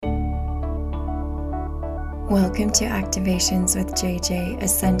Welcome to Activations with JJ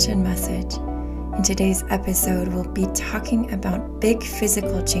Ascension Message. In today's episode, we'll be talking about big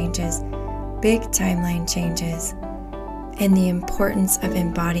physical changes, big timeline changes, and the importance of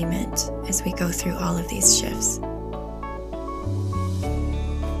embodiment as we go through all of these shifts.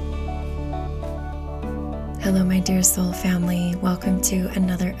 Hello, my dear soul family. Welcome to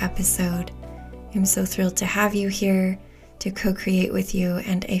another episode. I'm so thrilled to have you here to co-create with you,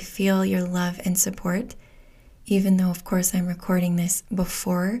 and I feel your love and support. Even though, of course, I'm recording this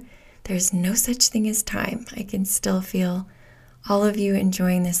before, there's no such thing as time. I can still feel all of you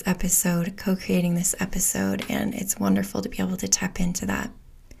enjoying this episode, co-creating this episode, and it's wonderful to be able to tap into that.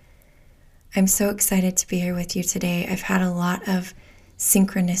 I'm so excited to be here with you today. I've had a lot of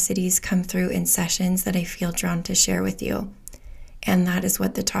synchronicities come through in sessions that I feel drawn to share with you, and that is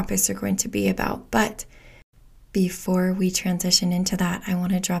what the topics are going to be about. But before we transition into that, I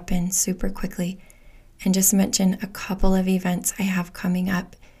want to drop in super quickly and just mention a couple of events I have coming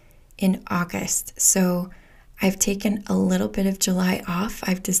up in August. So I've taken a little bit of July off.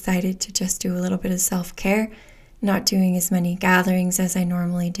 I've decided to just do a little bit of self-care, not doing as many gatherings as I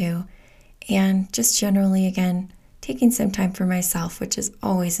normally do, and just generally, again, taking some time for myself, which is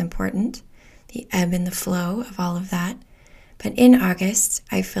always important, the ebb and the flow of all of that. But in August,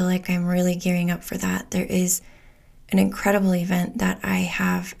 I feel like I'm really gearing up for that. There is an incredible event that I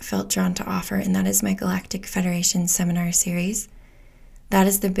have felt drawn to offer, and that is my Galactic Federation Seminar Series. That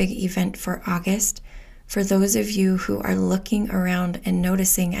is the big event for August. For those of you who are looking around and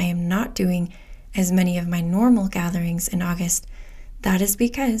noticing I am not doing as many of my normal gatherings in August, that is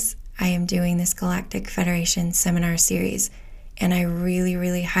because I am doing this Galactic Federation Seminar Series, and I really,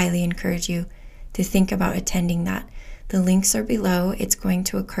 really highly encourage you to think about attending that. The links are below. It's going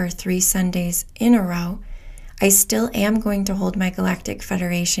to occur 3 Sundays in a row. I still am going to hold my Galactic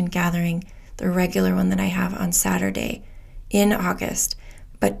Federation gathering, the regular one that I have on Saturday in August.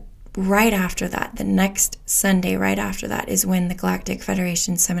 But right after that, the next Sunday right after that is when the Galactic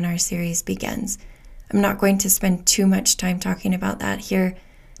Federation Seminar Series begins. I'm not going to spend too much time talking about that here,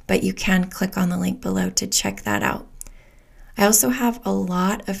 but you can click on the link below to check that out. I also have a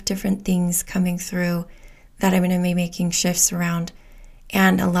lot of different things coming through that I'm going to be making shifts around,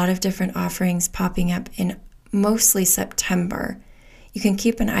 and a lot of different offerings popping up in mostly September. You can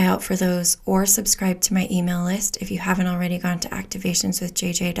keep an eye out for those or subscribe to my email list. If you haven't already gone to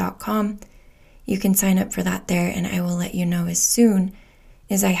activationswithjj.com, you can sign up for that there, and I will let you know as soon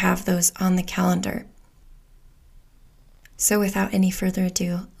as I have those on the calendar. So without any further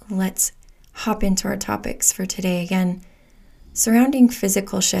ado, let's hop into our topics for today. Again, surrounding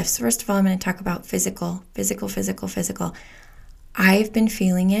physical shifts. First of all, I'm going to talk about physical. I've been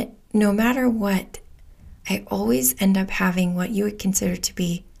feeling it no matter what. I always end up having what you would consider to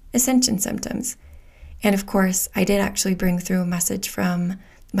be ascension symptoms. And of course, I did actually bring through a message from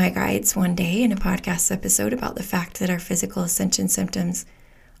my guides one day in a podcast episode about the fact that our physical ascension symptoms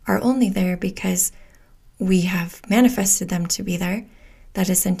are only there because we have manifested them to be there. That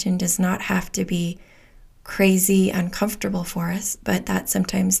ascension does not have to be crazy uncomfortable for us, but that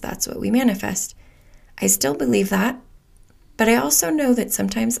sometimes that's what we manifest. I still believe that, but I also know that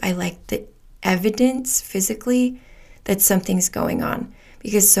sometimes I like the evidence physically that something's going on,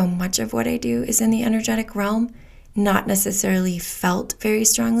 because so much of what I do is in the energetic realm, not necessarily felt very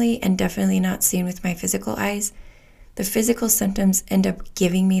strongly and definitely not seen with my physical eyes. The physical symptoms end up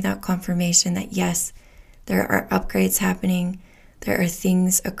giving me that confirmation that yes, there are upgrades happening, there are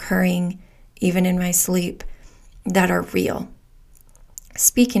things occurring even in my sleep that are real.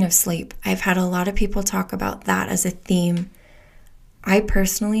 Speaking of sleep, I've had a lot of people talk about that as a theme. I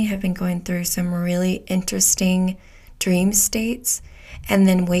personally have been going through some really interesting dream states and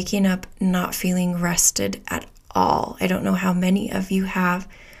then waking up not feeling rested at all. I don't know how many of you have.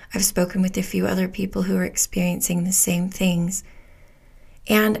 I've spoken with a few other people who are experiencing the same things.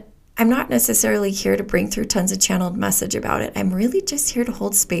 And I'm not necessarily here to bring through tons of channeled message about it. I'm really just here to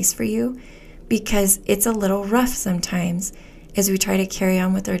hold space for you because it's a little rough sometimes as we try to carry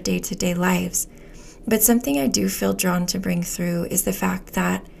on with our day-to-day lives. But something I do feel drawn to bring through is the fact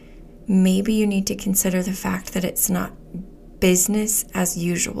that maybe you need to consider the fact that it's not business as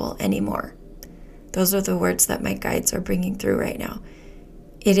usual anymore. Those are the words that my guides are bringing through right now.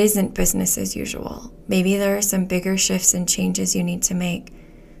 It isn't business as usual. Maybe there are some bigger shifts and changes you need to make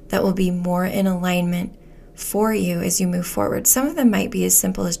that will be more in alignment for you as you move forward. Some of them might be as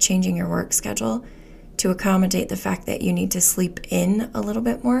simple as changing your work schedule to accommodate the fact that you need to sleep in a little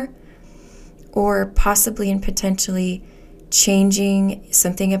bit more, or possibly and potentially changing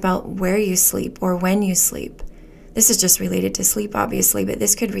something about where you sleep or when you sleep. This is just related to sleep, obviously, but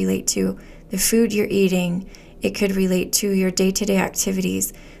this could relate to the food you're eating. It could relate to your day-to-day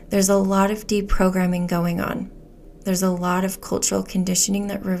activities. There's a lot of deprogramming going on. There's a lot of cultural conditioning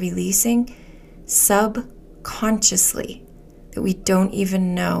that we're releasing subconsciously that we don't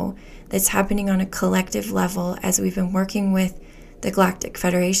even know, that's happening on a collective level as we've been working with the Galactic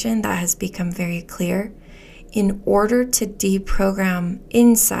Federation. That has become very clear. In order to deprogram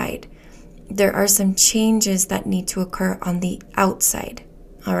inside, there are some changes that need to occur on the outside,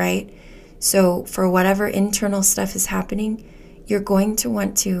 all right? So for whatever internal stuff is happening, you're going to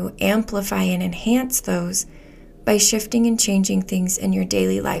want to amplify and enhance those by shifting and changing things in your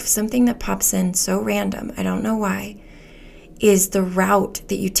daily life. Something that pops in so random, I don't know why, is the route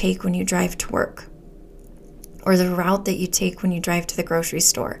that you take when you drive to work, or the route that you take when you drive to the grocery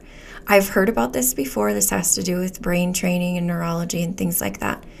store. I've heard about this before. This has to do with brain training and neurology and things like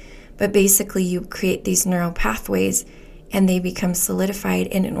that. But basically, you create these neural pathways and they become solidified.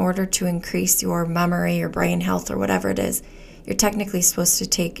 And in order to increase your memory or brain health or whatever it is, you're technically supposed to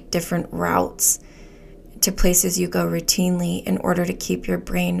take different routes to places you go routinely in order to keep your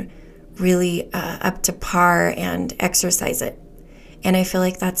brain really up to par and exercise it. And I feel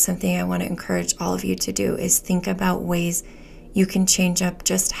like that's something I want to encourage all of you to do, is think about ways you can change up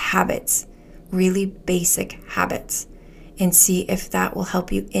just habits, really basic habits, and see if that will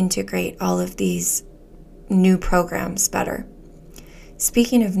help you integrate all of these new programs better.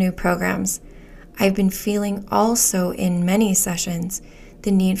 Speaking of new programs, I've been feeling also in many sessions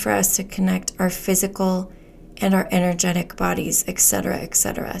the need for us to connect our physical and our energetic bodies, etc.,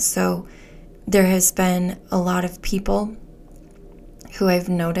 etc. So there has been a lot of people who I've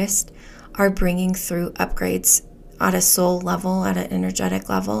noticed are bringing through upgrades at a soul level, at an energetic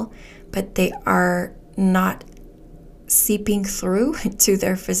level, but they are not seeping through to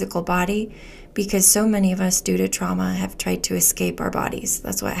their physical body, because so many of us, due to trauma, have tried to escape our bodies.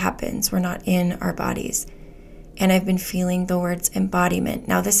 That's what happens. We're not in our bodies. And I've been feeling the words embodiment.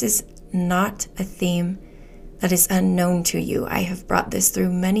 Now, this is not a theme that is unknown to you. I have brought this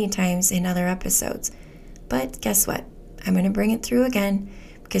through many times in other episodes. But guess what? I'm going to bring it through again,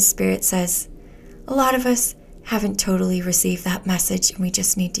 because Spirit says a lot of us haven't totally received that message, and we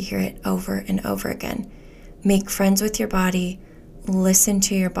just need to hear it over and over again. Make friends with your body. Listen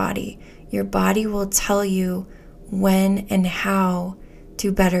to your body. Your body will tell you when and how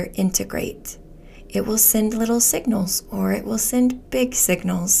to better integrate. It will send little signals, or it will send big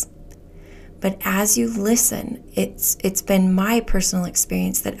signals. But as you listen, it's been my personal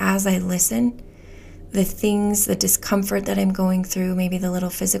experience that as I listen, the things, the discomfort that I'm going through, maybe the little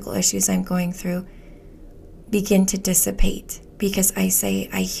physical issues I'm going through, begin to dissipate, because I say,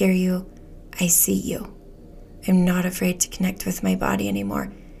 I hear you, I see you. I'm not afraid to connect with my body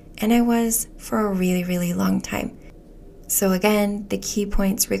anymore. And I was for a really, really long time. So again, the key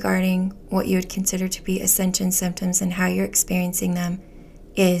points regarding what you would consider to be ascension symptoms and how you're experiencing them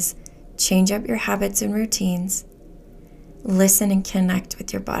is change up your habits and routines, listen and connect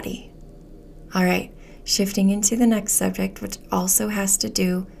with your body. All right, shifting into the next subject, which also has to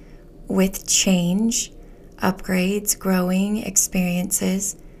do with change, upgrades, growing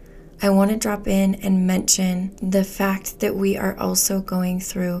experiences. I want to drop in and mention the fact that we are also going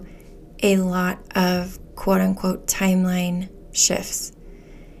through a lot of quote-unquote timeline shifts.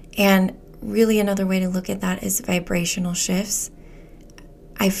 And really another way to look at that is vibrational shifts.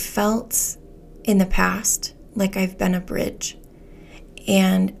 I felt in the past like I've been a bridge.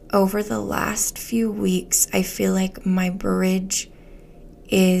 And over the last few weeks, I feel like my bridge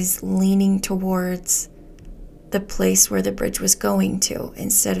is leaning towards the place where the bridge was going to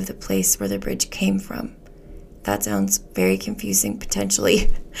instead of the place where the bridge came from. That sounds very confusing potentially,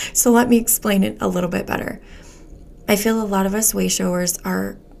 so let me explain it a little bit better. I feel a lot of us way showers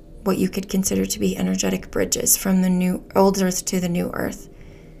are what you could consider to be energetic bridges from the new old earth to the new earth.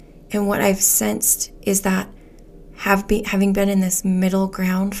 And what I've sensed is that having been in this middle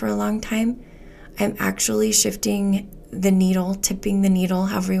ground for a long time, I'm actually shifting the needle, tipping the needle,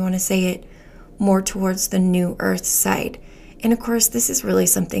 however you want to say it, more towards the new earth side. And of course, this is really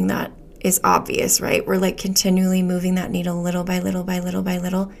something that is obvious, right? We're like continually moving that needle little by little by little by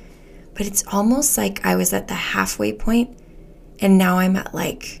little. But it's almost like I was at the halfway point and now I'm at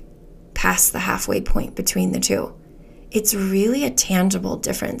like past the halfway point between the two. It's really a tangible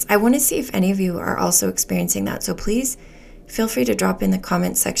difference. I want to see if any of you are also experiencing that. So please feel free to drop in the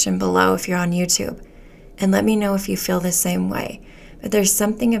comment section below if you're on YouTube and let me know if you feel the same way. But there's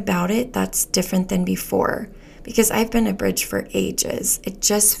something about it that's different than before, because I've been a bridge for ages. It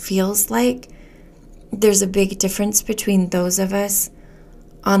just feels like there's a big difference between those of us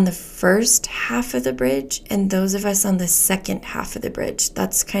on the first half of the bridge and those of us on the second half of the bridge.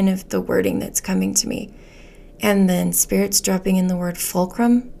 That's kind of the wording that's coming to me. And then Spirit's dropping in the word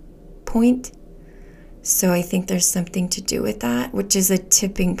fulcrum point. So I think there's something to do with that, which is a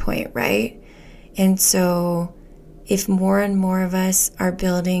tipping point, right? And so if more and more of us are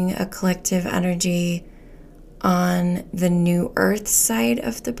building a collective energy on the new earth side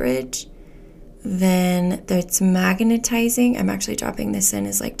of the bridge, then that's magnetizing. I'm actually dropping this in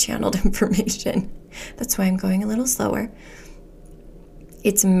as like channeled information. That's why I'm going a little slower.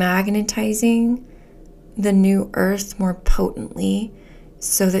 It's magnetizing the new earth more potently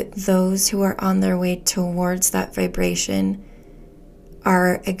so that those who are on their way towards that vibration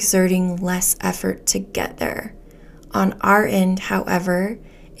are exerting less effort to get there. On our end, however,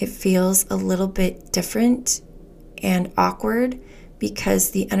 it feels a little bit different and awkward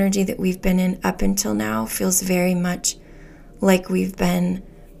because the energy that we've been in up until now feels very much like we've been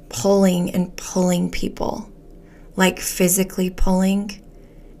pulling people, like physically pulling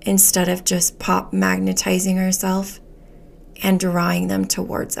instead of just pop magnetizing ourselves and drawing them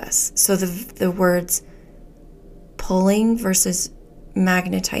towards us. So the words pulling versus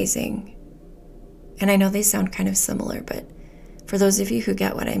magnetizing, and I know they sound kind of similar, but for those of you who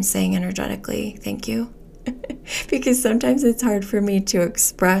get what I'm saying energetically, thank you. Because sometimes it's hard for me to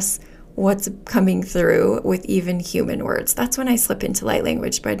express what's coming through with even human words. That's when I slip into light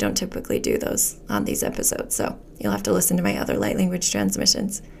language, but I don't typically do those on these episodes. So you'll have to listen to my other light language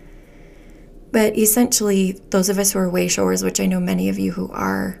transmissions. But essentially, those of us who are way showers, which I know many of you who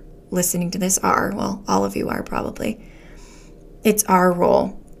are listening to this are, well, all of you are probably, it's our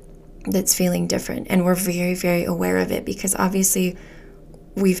role that's feeling different. And we're very, very aware of it because obviously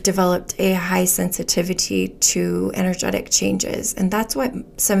we've developed a high sensitivity to energetic changes. And that's what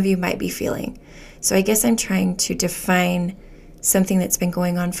some of you might be feeling. So I guess I'm trying to define something that's been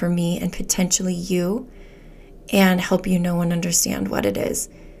going on for me and potentially you and help you know and understand what it is.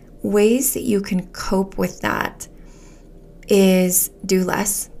 Ways that you can cope with that is do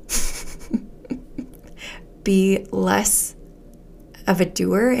less, be less of a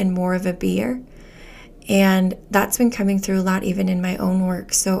doer and more of a beer. And that's been coming through a lot even in my own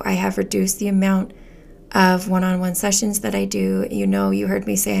work. So I have reduced the amount of one-on-one sessions that I do. You heard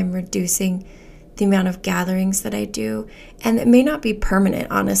me say I'm reducing the amount of gatherings that I do. And it may not be permanent,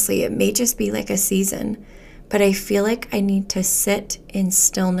 honestly. It may just be like a season. But I feel like I need to sit in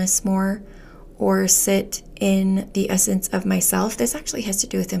stillness more or sit in the essence of myself. This actually has to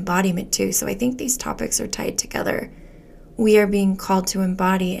do with embodiment too. So I think these topics are tied together. We are being called to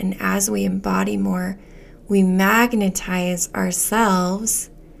embody. And as we embody more, we magnetize ourselves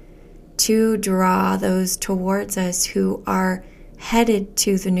to draw those towards us who are headed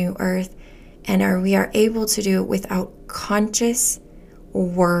to the new earth, and we are able to do it without conscious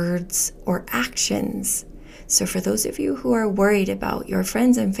words or actions. So for those of you who are worried about your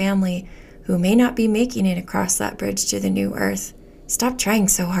friends and family who may not be making it across that bridge to the new earth, stop trying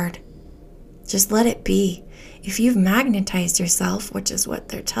so hard. Just let it be. If you've magnetized yourself, which is what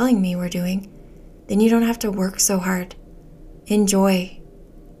they're telling me we're doing, then you don't have to work so hard. Enjoy.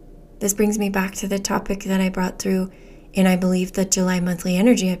 This brings me back to the topic that I brought through in, I believe, the July monthly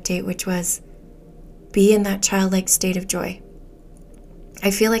energy update, which was be in that childlike state of joy.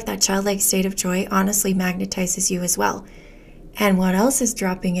 I feel like that childlike state of joy honestly magnetizes you as well. And what else is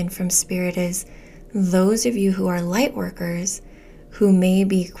dropping in from Spirit is those of you who are light workers who may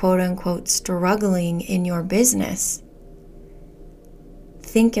be quote unquote struggling in your business.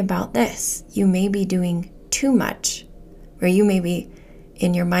 Think about this. You may be doing too much, or you may be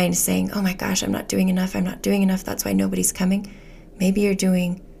in your mind saying, oh my gosh, I'm not doing enough. That's why nobody's coming. Maybe you're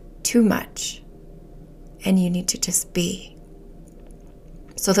doing too much and you need to just be.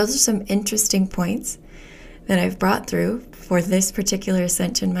 So those are some interesting points that I've brought through for this particular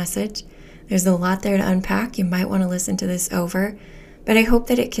ascension message. There's a lot there to unpack. You might want to listen to this over, but I hope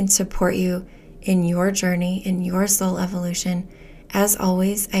that it can support you in your journey, in your soul evolution. As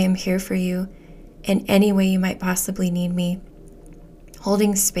always, I am here for you in any way you might possibly need me,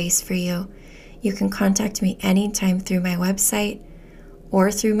 holding space for you. You can contact me anytime through my website or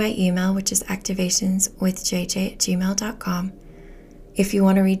through my email, which is activationswithjj@gmail.com. If you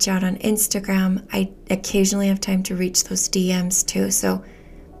want to reach out on Instagram, I occasionally have time to reach those DMs too. So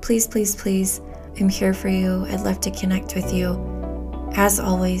please, please, please, I'm here for you. I'd love to connect with you. As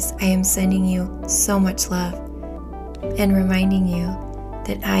always, I am sending you so much love and reminding you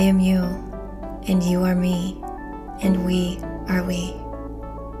that I am you and you are me and we are we.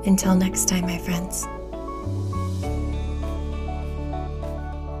 Until next time, my friends.